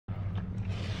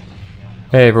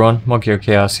Hey everyone,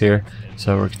 MonkeyoChaos here.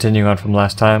 So we're continuing on from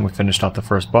last time. We finished off the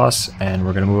first boss, and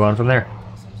we're going to move on from there.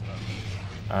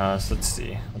 So let's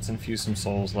see. Let's infuse some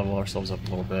souls, level ourselves up a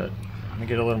little bit. I'm going to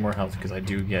get a little more health because I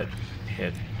do get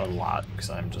hit a lot because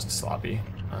I'm just sloppy.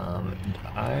 I'm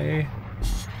going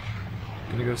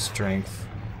to go strength.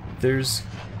 There's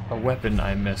a weapon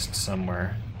I missed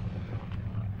somewhere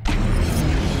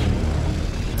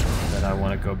that I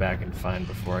want to go back and find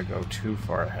before I go too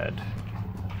far ahead.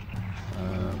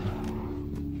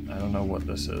 I don't know what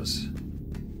this is.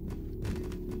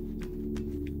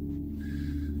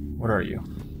 What are you?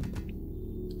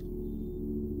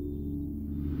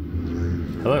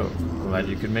 Hello. Glad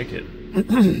you could make it.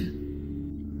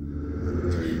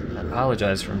 I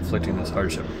apologize for inflicting this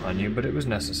hardship upon you, but it was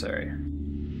necessary.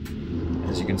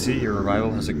 As you can see, your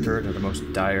revival has occurred at a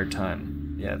most dire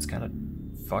time. Yeah, it's kind of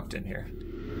fucked in here.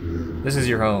 This is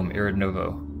your home, Irid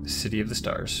Novo, the city of the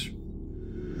stars.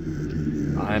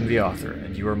 I am the author,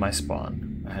 and you are my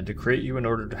spawn. I had to create you in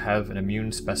order to have an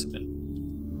immune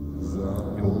specimen.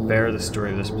 You will bear the story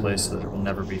of this place so that it will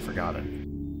never be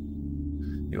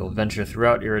forgotten. You will venture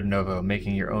throughout Irid Novo,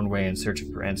 making your own way in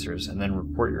searching for answers, and then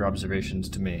report your observations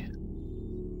to me.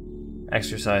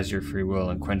 Exercise your free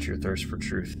will and quench your thirst for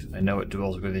truth. I know it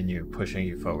dwells within you, pushing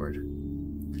you forward.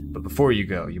 But before you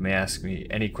go, you may ask me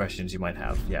any questions you might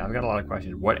have. Yeah, I've got a lot of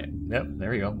questions. Yep,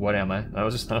 there you go. What am I? That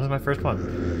was my first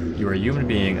one. You are a human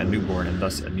being, a newborn, and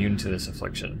thus immune to this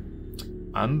affliction.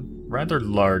 I'm rather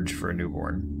large for a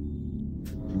newborn.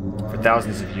 For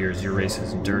thousands of years, your race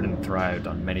has endured and thrived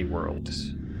on many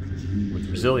worlds. With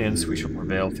resilience, we shall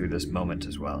prevail through this moment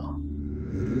as well.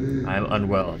 I am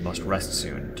unwell and must rest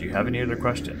soon. Do you have any other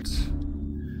questions?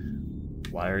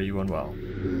 Why are you unwell?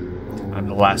 I'm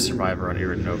the last survivor on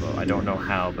Irid Novo. I don't know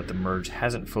how, but the merge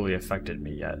hasn't fully affected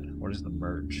me yet. What is the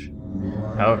merge?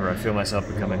 However, I feel myself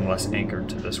becoming less anchored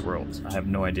to this world. I have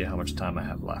no idea how much time I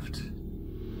have left. I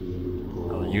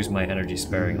will use my energy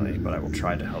sparingly, but I will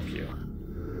try to help you.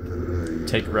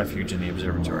 Take refuge in the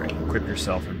observatory. Equip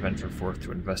yourself and venture forth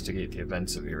to investigate the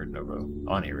events of Irid Novo,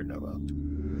 on Irid Novo.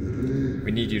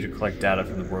 We need you to collect data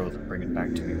from the world and bring it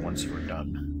back to me once you are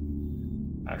done.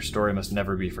 Our story must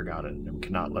never be forgotten, and we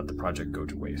cannot let the project go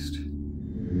to waste.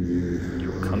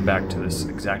 You will come back to this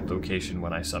exact location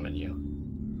when I summon you.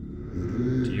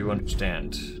 Do you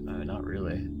understand? Not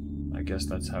really. I guess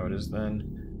that's how it is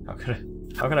then. How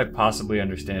could I possibly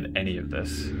understand any of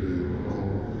this?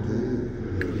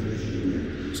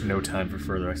 There's no time for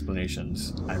further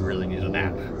explanations. I really need a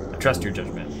nap. I trust your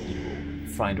judgment. You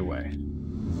will find a way.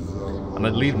 I'm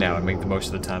gonna leave now and make the most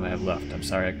of the time I have left. I'm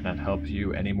sorry I cannot help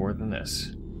you any more than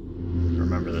this.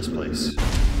 Remember this place.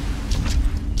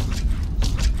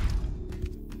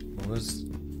 What was...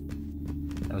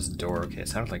 That was a door. Okay, it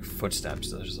sounded like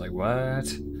footsteps. I was just like, what?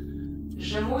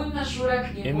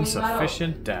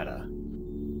 Insufficient data.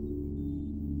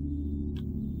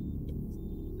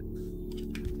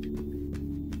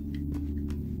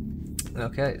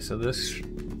 Okay, so this...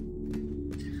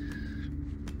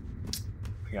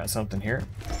 We got something here.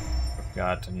 We've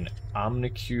got an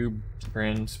Omnicube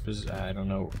I don't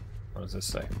know. What does this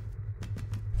say?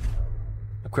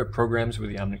 Equip programs with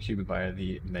the Omnicube via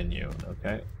the menu.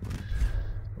 Okay.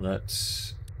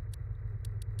 Let's...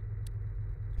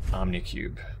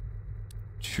 Omnicube.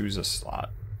 Choose a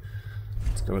slot.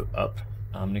 Let's go with up.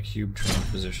 Omnicube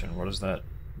transposition. What does that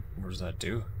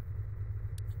do?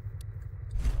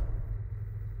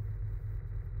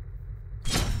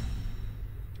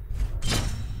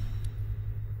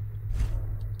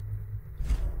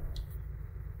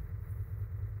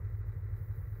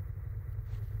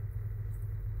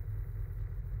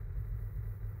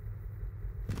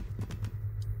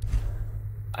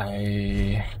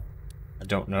 I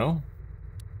don't know.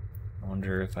 I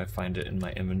wonder if I find it in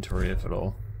my inventory if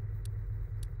it'll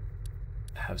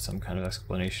have some kind of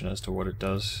explanation as to what it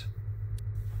does.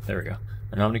 There we go.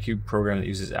 An Omnicube program that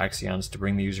uses axions to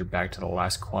bring the user back to the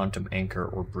last quantum anchor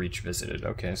or breach visited.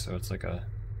 Okay, so it's like a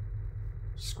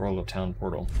scroll of town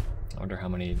portal. I wonder how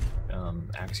many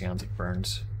axions it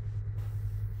burns.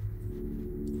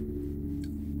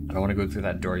 I don't want to go through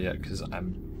that door yet because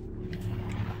I'm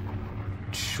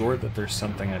sure that there's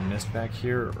something I missed back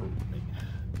here. Or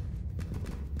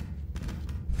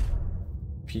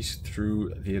piece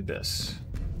through the abyss.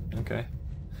 Okay.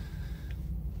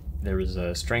 There was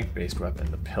a strength-based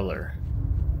weapon, the pillar,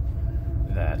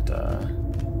 that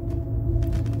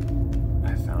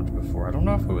I found before. I don't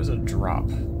know if it was a drop.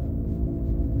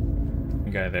 The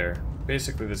guy there.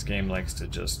 Basically, this game likes to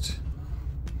just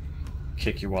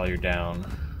kick you while you're down.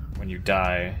 When you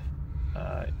die,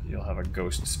 you'll have a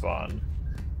ghost spawn,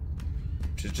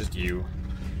 which is just you.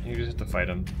 You just have to fight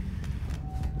him.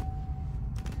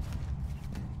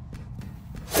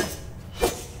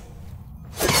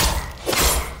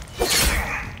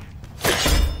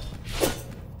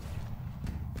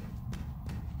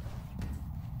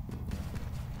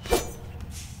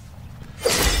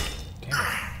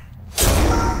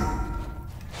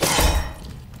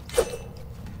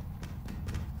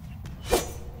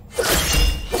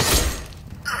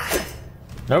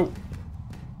 No!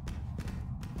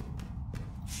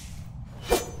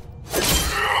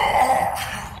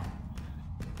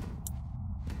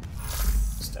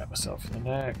 Stab myself in the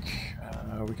neck.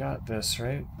 We got this,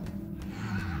 right?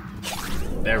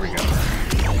 There we go.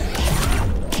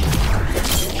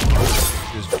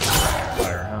 Just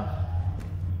fire, huh?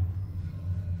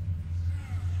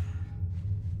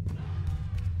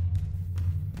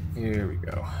 Here we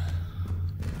go.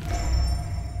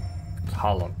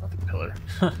 Column, not the pillar.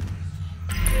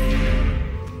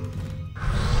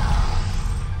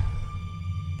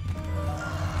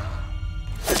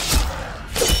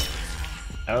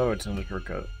 Oh, it's another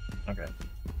shortcut. Okay.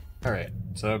 Alright,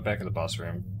 so back at the boss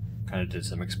room. Kind of did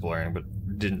some exploring, but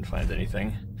didn't find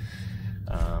anything.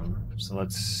 So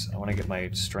I want to get my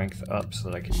strength up so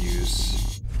that I can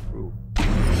use... Ooh.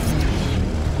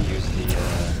 Use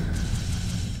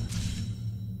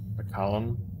the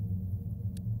column.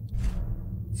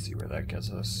 Let's see where that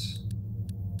gets us.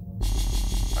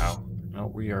 Wow. No,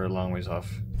 we are a long ways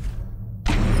off.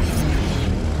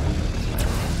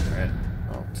 Alright,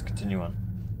 well, let's continue on.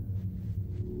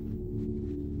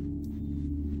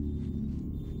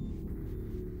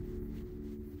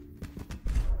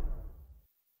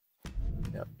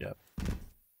 Yep.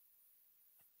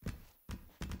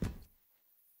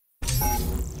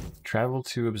 Travel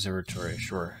to observatory,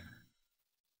 sure.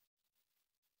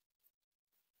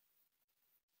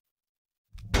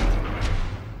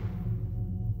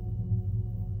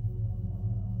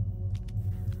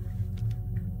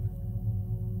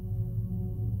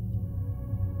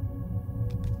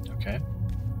 Okay.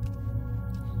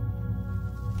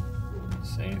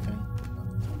 Say anything?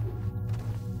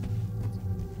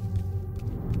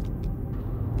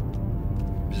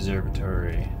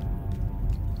 Observatory.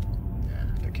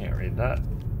 I can't read that.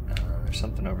 There's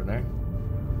something over there.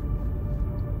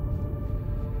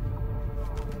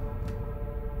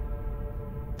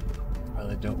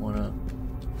 Probably don't want to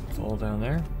fall down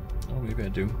there. Oh, maybe I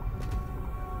do.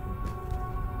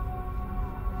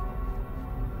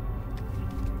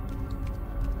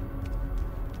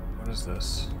 What is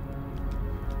this?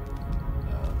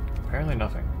 Apparently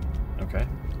nothing. Okay.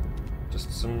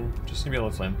 Just some yellow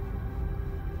flame.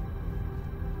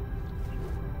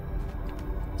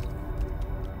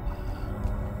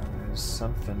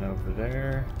 Something over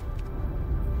there.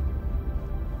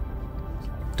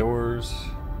 Doors.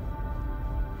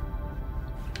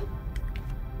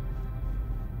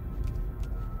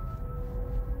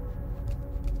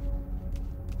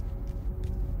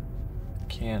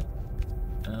 Can't.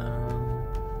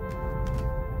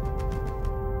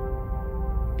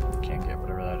 Can't get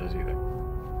whatever that is either.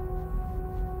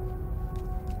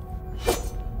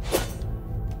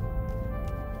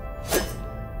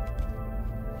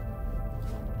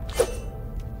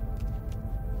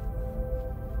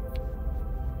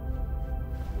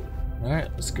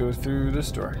 Alright, let's go through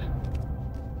this door.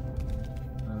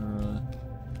 I'm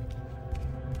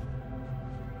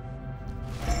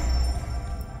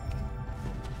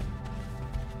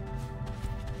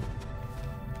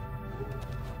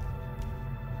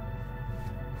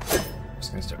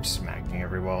just gonna start smacking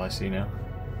every wall I see now.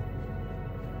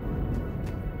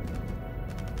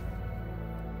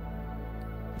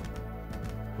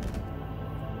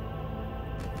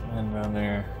 And down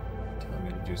there, telling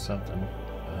me to do something.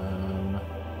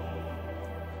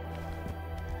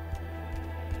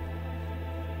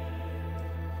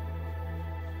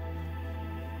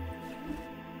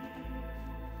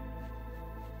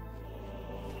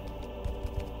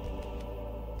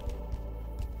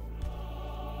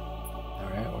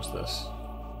 Alright, what's this?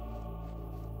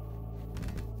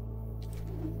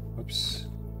 Whoops.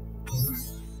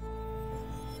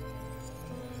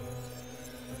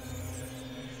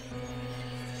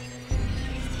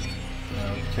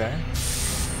 Okay.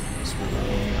 Guess we're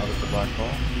going out of the black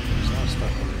hole. There's a lot of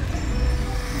stuff over here.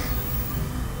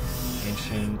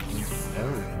 Ancient.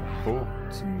 Oh, cool.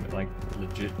 Some like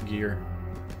legit gear.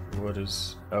 What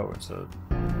is. Oh, it's a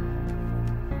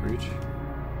breach.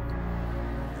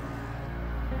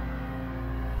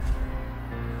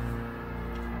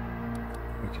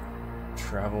 We can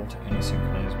travel to any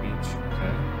synchronized beach.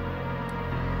 Okay.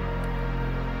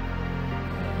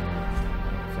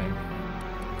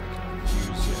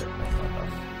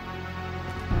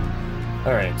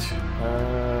 Alright,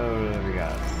 what do we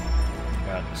got? We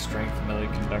got the strength melee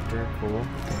conductor, cool.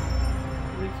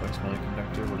 Reflex melee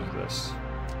conductor, what is this?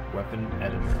 Weapon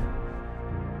editor.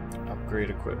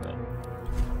 Upgrade equipment.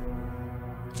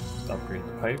 Let's upgrade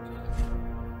the pipe.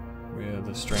 We have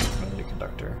the strength melee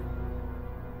conductor.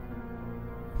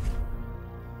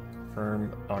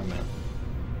 Confirm augment.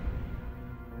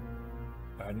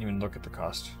 I didn't even look at the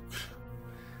cost.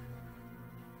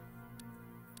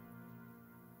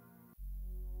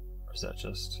 Or is that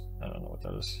just... I don't know what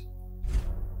that is.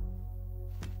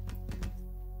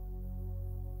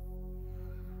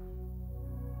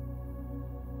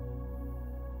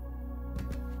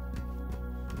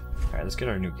 Alright, let's get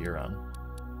our new gear on.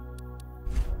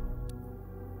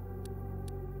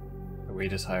 The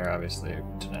weight is higher, obviously.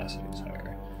 Tenacity is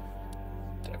higher.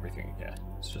 Everything, yeah.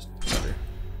 It's just better.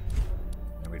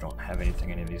 And we don't have anything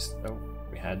in any of these. Oh,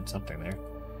 we had something there.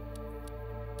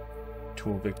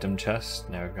 Tool victim chest.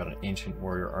 Now we've got an ancient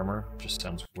warrior armor. Just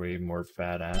sounds way more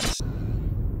badass.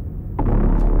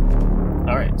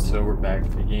 Alright, so we're back.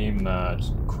 The game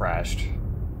just crashed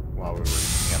while we were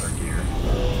looking at our gear.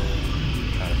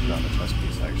 Kind of forgot the chest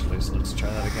piece actually, so let's try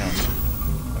that again.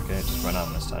 Okay, it just went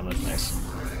on this time. That's nice.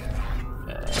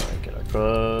 Get our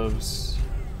gloves.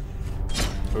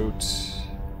 Boots.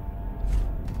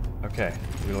 Okay,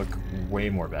 we look way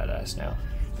more badass now.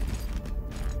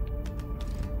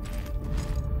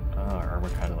 Our armor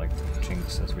kind of like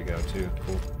chinks as we go too.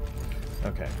 Cool.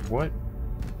 Okay, what?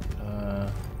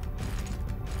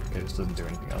 Okay, this doesn't do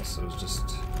anything else, so it was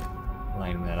just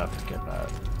lining that up to get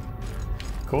that.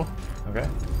 Cool. Okay.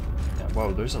 Yeah,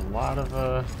 whoa, there's a lot of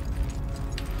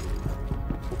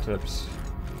cool tips.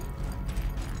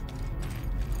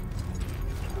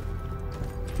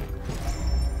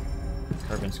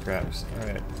 Carbon scraps.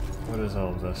 Alright, what is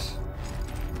all of this?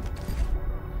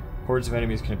 Hordes of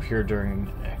enemies can appear during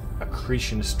an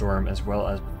accretion storm as well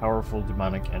as powerful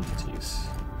demonic entities.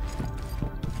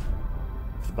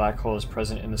 If the black hole is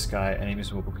present in the sky,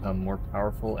 enemies will become more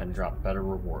powerful and drop better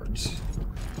rewards.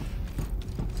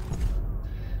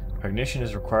 Cognition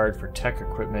is required for tech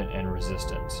equipment and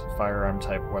resistance. Firearm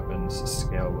type weapons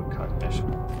scale with cognition.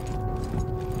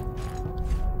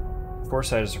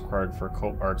 Foresight is required for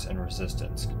occult arts and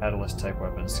resistance. Catalyst type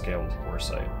weapons scale with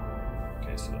foresight.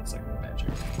 Okay, so that's like magic.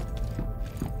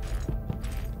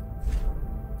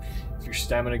 If your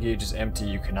stamina gauge is empty,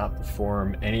 you cannot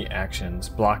perform any actions.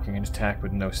 Blocking an attack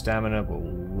with no stamina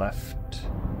left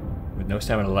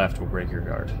will break your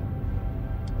guard.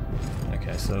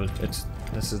 Okay, so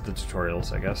this is the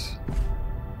tutorials, I guess.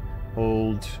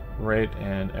 Hold right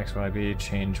and XYB,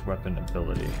 change weapon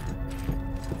ability.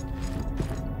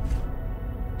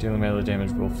 Dealing melee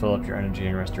damage will fill up your energy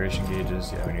and restoration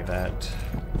gauges. Yeah, we need that.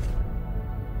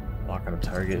 Lock on a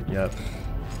target, yep.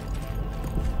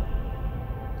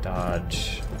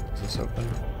 Dodge. Is this open?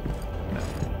 No.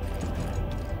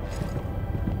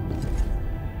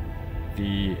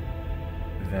 V,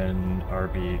 then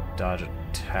RB, dodge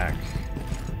attack.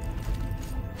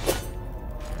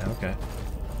 Okay.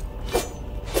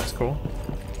 That's cool.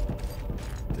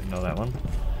 Didn't know that one.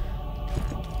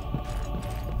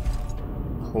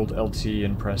 Hold LT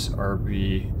and press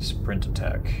RB sprint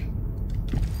attack.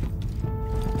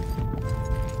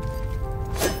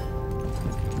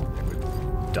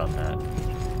 We've done that.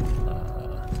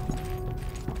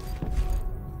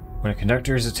 When a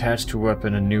conductor is attached to a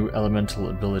weapon, a new elemental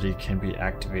ability can be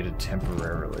activated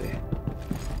temporarily.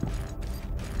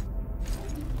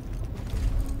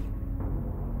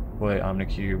 Play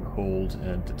Omnicube, hold,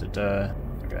 and da-da-da.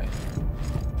 Okay.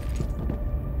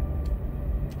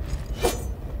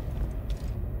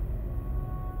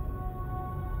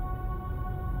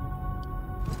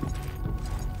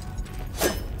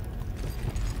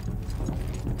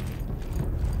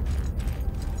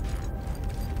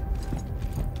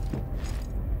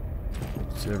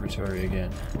 Observatory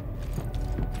again.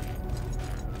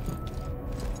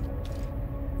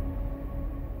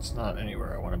 It's not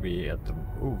anywhere I want to be at the...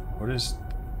 Ooh, what is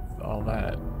all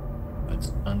that?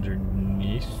 That's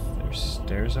underneath? There's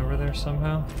stairs over there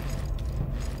somehow?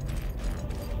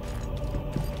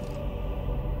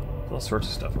 All sorts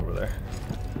of stuff over there.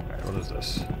 Alright, what is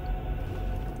this?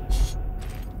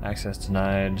 Access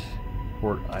denied.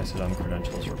 Port ISODOM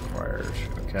credentials required.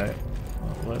 Okay.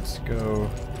 Well, let's go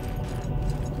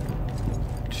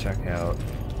check out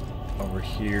over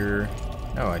here.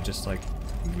 Oh, I just like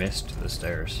missed the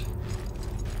stairs.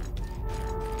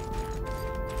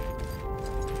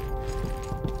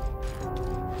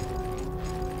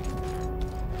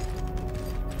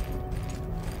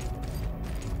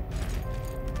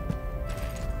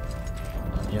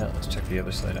 Yeah, let's check the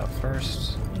other side out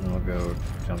first, and then we'll go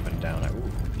jumping down.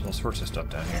 Ooh, there's all sorts of stuff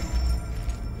down here.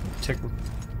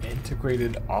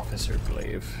 Integrated officer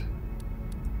glaive.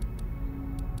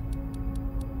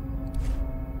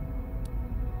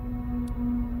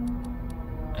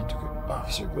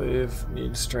 Officer glaive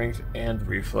needs strength and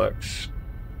reflex.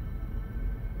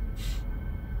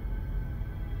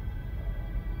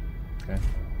 Okay.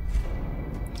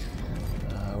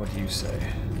 What do you say?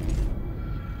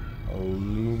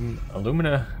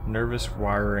 Alumina nervous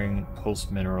wiring pulse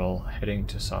mineral heading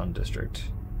to San District.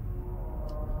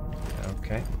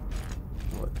 Okay.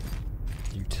 What?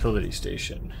 Utility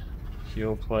station.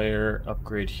 Heal player,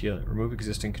 upgrade healing. Remove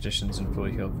existing conditions and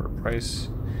fully heal for a price.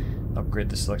 Upgrade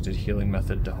the selected healing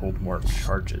method to hold more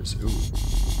charges. Ooh.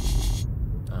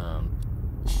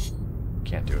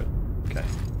 Can't do it. Okay.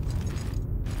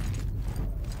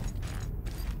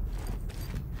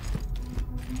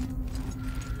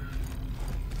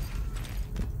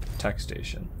 Tech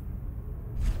station.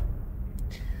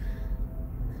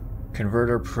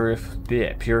 Converter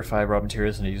purify raw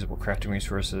materials into usable crafting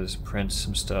resources. Print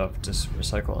some stuff. Just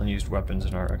recycle unused weapons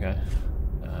and art. Okay.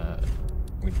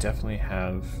 We definitely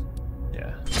have,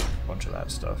 yeah, a bunch of that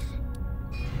stuff.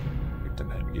 Victim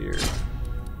headgear.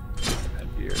 Victim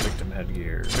headgear. Victim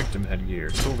headgear. Victim headgear.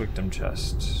 Full victim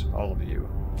chest. All of you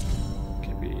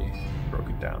can be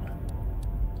broken down.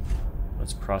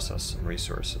 Let's process some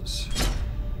resources.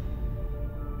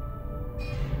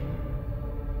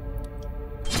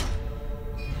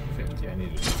 I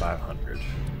needed 500.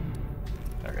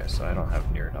 Okay, so I don't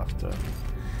have near enough to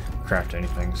craft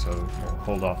anything, so we'll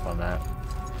hold off on that.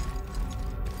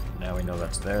 Now we know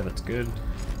that's there, that's good.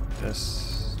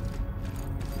 This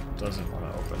doesn't want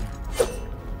to open.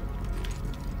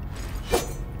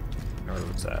 Or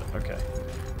what's that? Okay.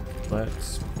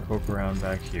 Let's poke around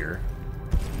back here.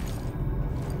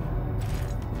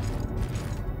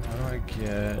 How do I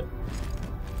get...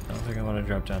 I don't think I want to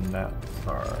drop down that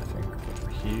far. I think over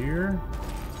here.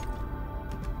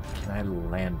 Can I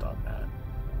land on that?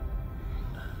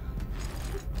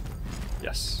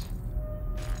 Yes.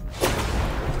 I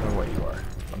don't know what you are.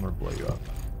 I'm gonna blow you up.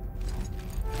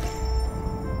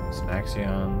 Some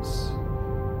axions.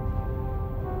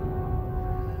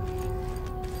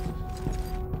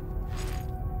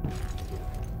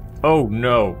 Oh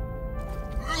no!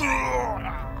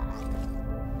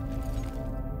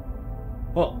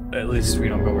 Well, at least we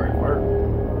don't go very far.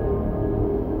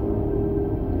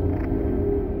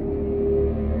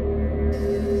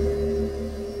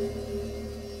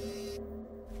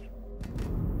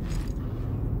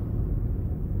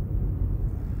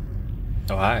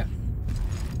 Oh, hi.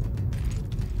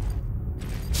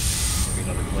 Maybe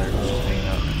another player just hanging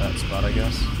out at that spot, I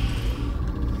guess.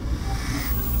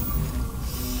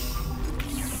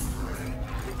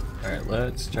 Alright,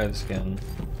 let's try this again.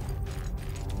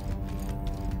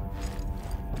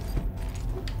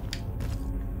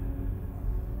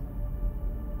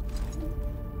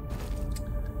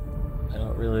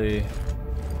 Really,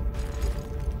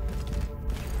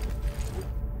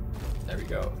 there we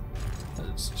go.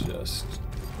 Let's just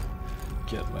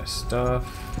get my stuff.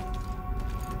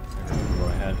 Go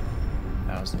ahead.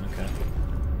 1,000, okay.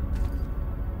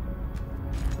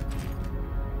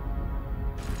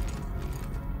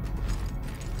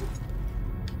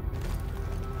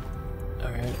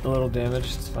 Alright, a little damage,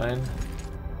 it's fine.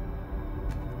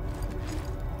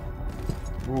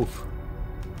 Oof.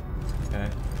 Okay.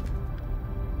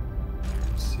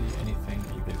 Anything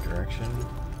either direction.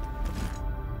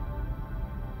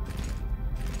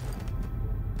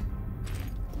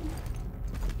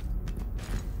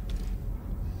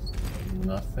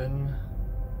 Nothing.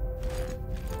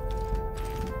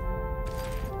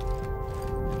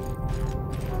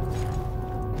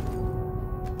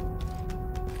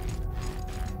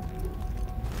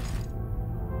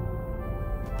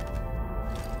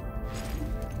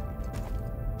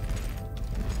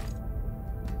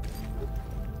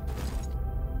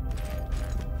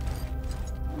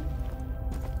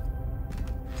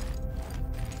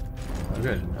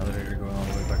 Good. Elevator going all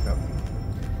the way back up.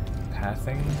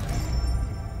 Pathing.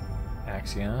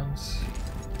 Axions.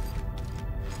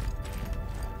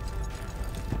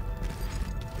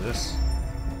 This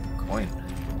coin.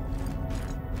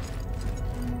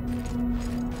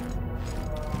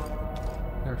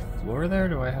 Is there a floor there?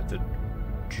 Do I have to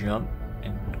jump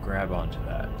and grab onto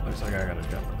that? Looks like I gotta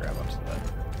jump and grab onto that.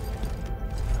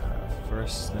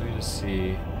 First, let me just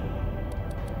see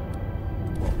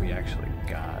what we actually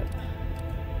got.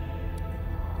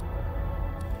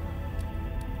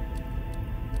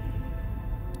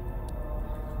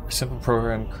 A simple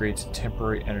program creates a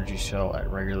temporary energy shell at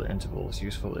regular intervals,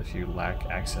 useful if you lack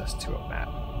access to a map.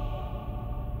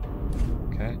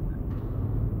 Okay.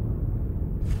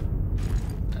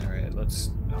 Alright,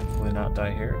 let's hopefully not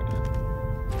die here.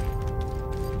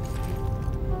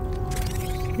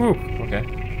 Woo! Okay.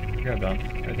 You're done.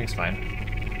 Everything's fine.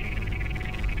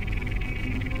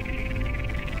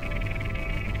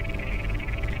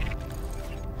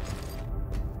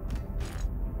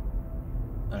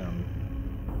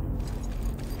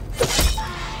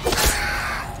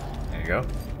 There you go.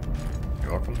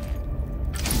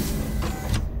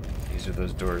 through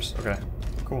those doors. Okay,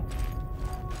 cool.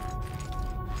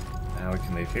 Now we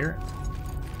can leave here.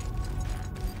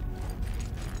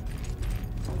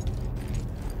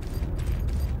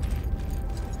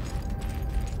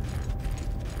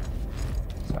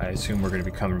 So I assume we're going to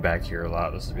be coming back here a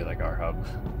lot. This will be like our hub.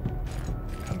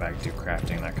 Come back, do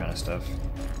crafting, that kind of stuff.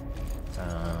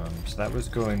 So that was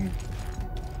going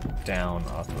down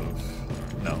off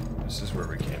of... No, this is where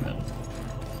we came in.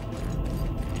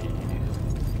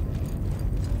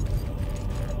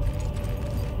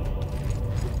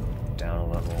 Down a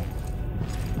level.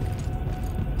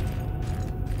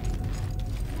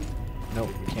 Nope,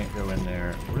 we can't go in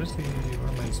there. What is the...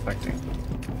 what am I inspecting?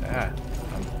 Ah,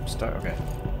 I'm stuck. Okay.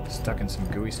 Stuck in some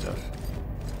gooey stuff.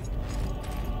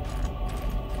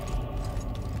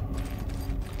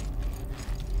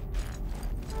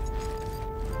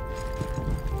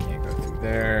 Can't go through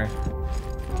there.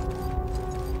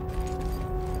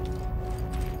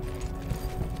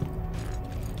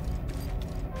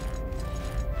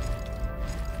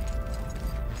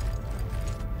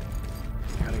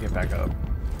 Gotta get back up.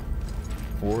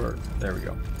 Or, there we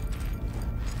go.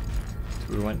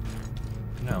 So we went,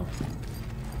 no.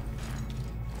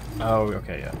 Oh,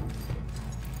 okay, yeah.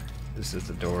 This is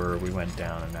the door, we went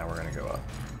down and now we're gonna go up.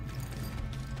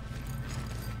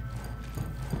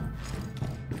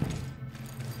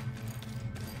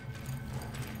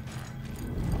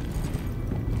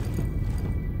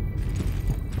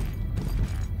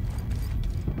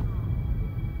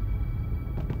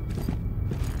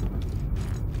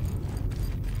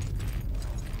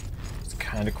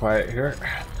 Kind of quiet here.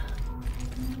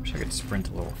 Wish I could sprint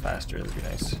a little faster, that'd be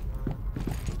nice.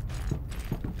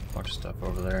 Bunch of stuff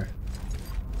over there.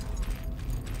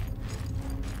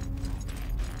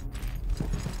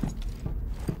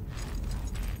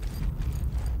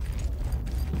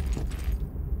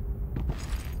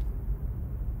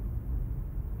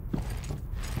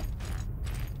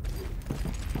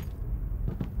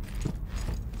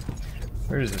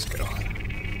 Where does this go?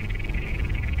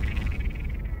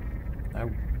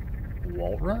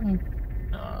 Wall run?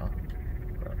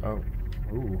 Oh.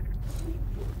 Ooh.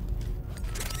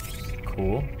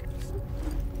 Cool.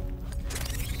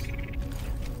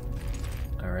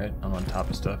 Alright, I'm on top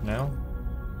of stuff now.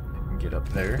 I can get up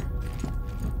there.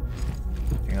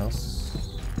 Anything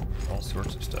else? All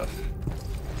sorts of stuff.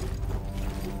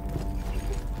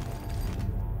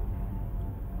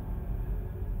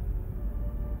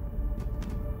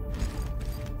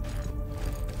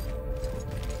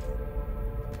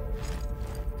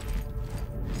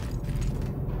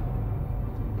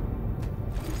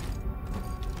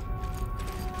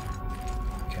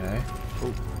 Okay.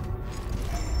 Oh.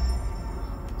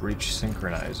 Breach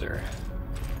synchronizer.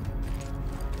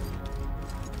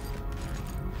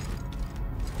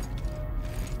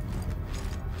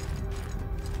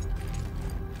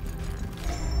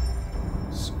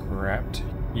 Scrapped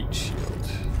heat shield.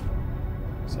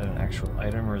 Is that an actual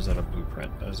item or is that a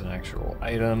blueprint? That is an actual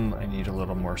item. I need a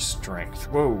little more strength.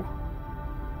 Whoa!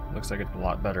 Looks like it's a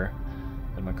lot better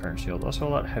than my current shield. Also a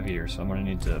lot heavier, so I'm going to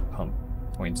need to pump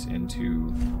points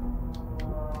into...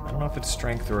 I don't know if it's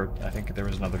strength or... I think there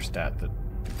was another stat that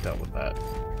dealt with that.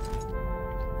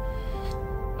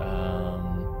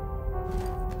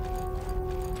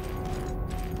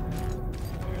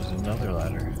 There's another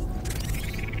ladder.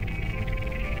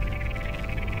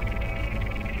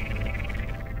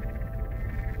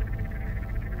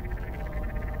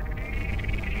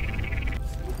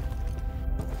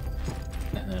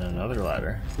 And then another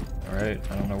ladder. Alright,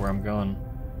 I don't know where I'm going.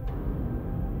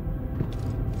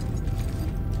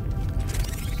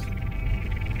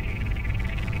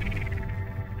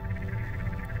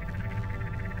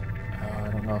 I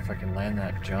don't know if I can land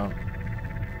that jump.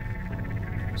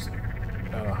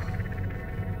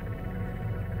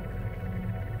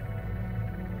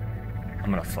 I'm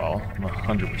gonna fall. I'm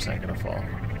 100% gonna fall.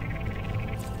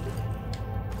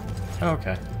 Oh,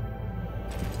 okay.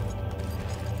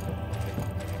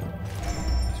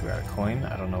 So we got a coin.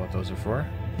 I don't know what those are for.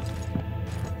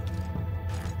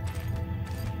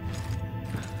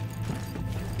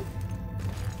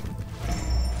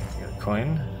 We got a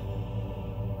coin.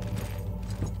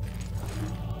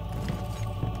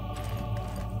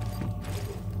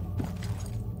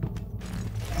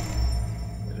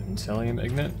 Insilium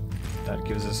Ignite. That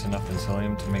gives us enough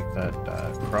Insilium to make that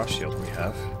cross shield we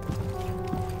have.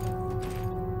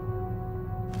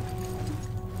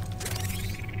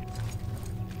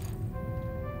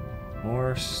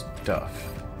 More stuff.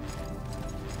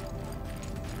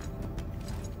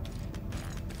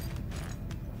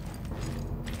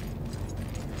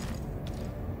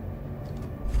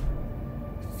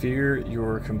 Fear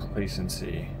your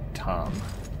complacency. Tom.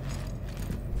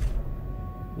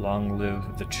 Long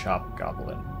live the Chop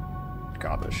Goblin.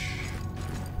 Gobbish.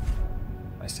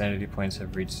 My sanity points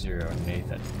have reached 0,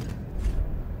 Nathan.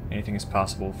 Anything is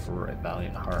possible for a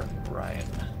valiant heart, Ryan.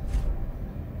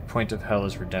 Point of hell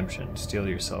is redemption. Steel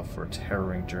yourself for a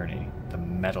harrowing journey. The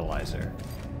Metalizer.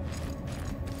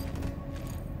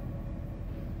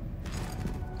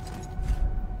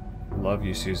 Love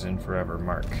you, Susan, forever,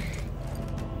 Mark.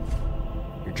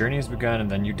 Your journey has begun and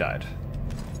then you died.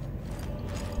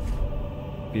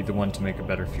 Be the one to make a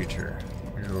better future.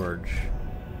 George.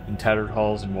 In tattered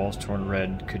halls and walls torn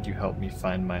red, could you help me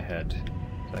find my head?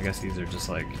 So I guess these are just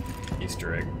like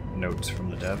Easter egg notes from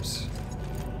the devs.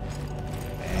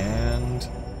 And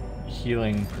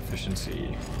healing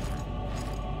proficiency.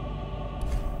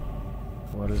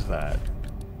 What is that?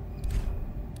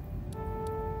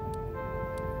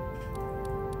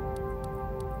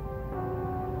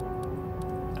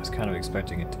 I was kind of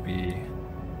expecting it to be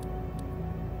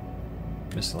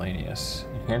miscellaneous.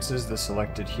 Enhances the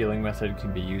selected healing method,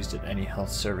 can be used at any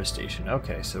health service station.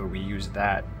 Okay, so we use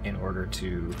that in order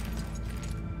to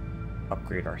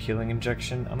upgrade our healing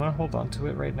injection. I'm gonna hold on to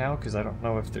it right now because I don't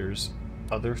know if there's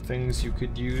other things you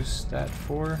could use that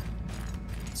for.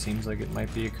 It seems like it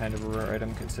might be a kind of a rare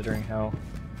item considering how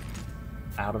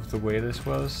out of the way this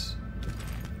was.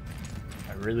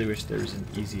 I really wish there was an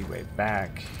easy way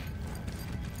back.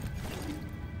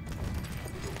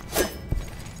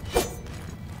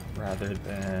 Rather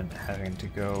than having to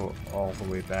go all the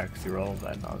way back through all of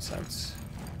that nonsense.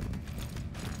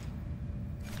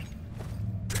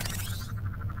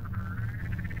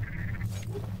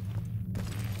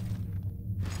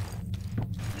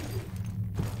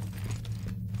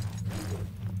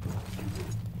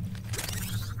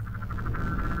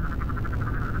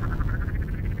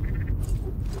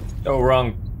 Oh,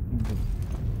 wrong.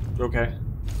 Okay.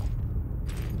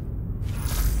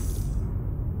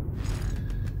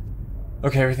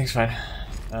 Okay, everything's fine.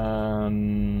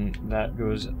 That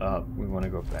goes up. We want to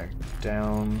go back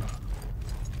down.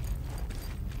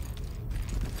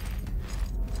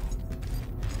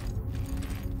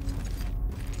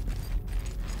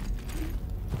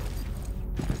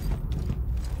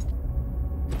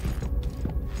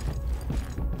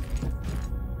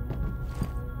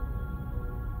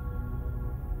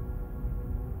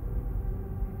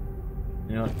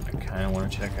 You know what? I kind of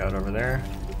want to check out over there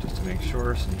just to make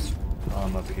sure since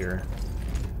I'm up here.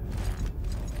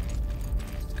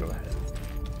 Let's go ahead.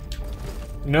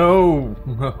 No!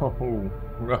 No!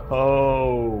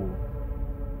 No!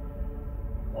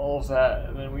 All of that,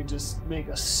 and then we just make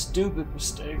a stupid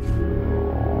mistake.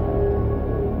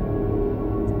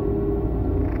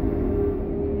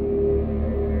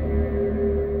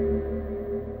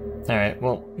 Alright,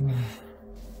 well,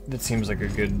 that seems like a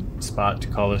good spot to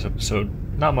call this episode.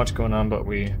 Not much going on, but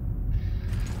we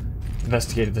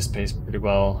investigated this place pretty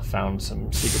well, found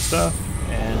some secret stuff,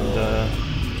 and a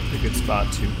good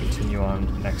spot to continue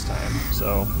on next time.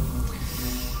 So,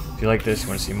 if you like this, you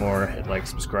want to see more, hit like,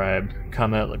 subscribe,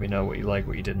 comment, let me know what you like,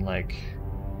 what you didn't like.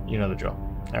 You know the drill.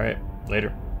 Alright,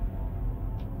 later.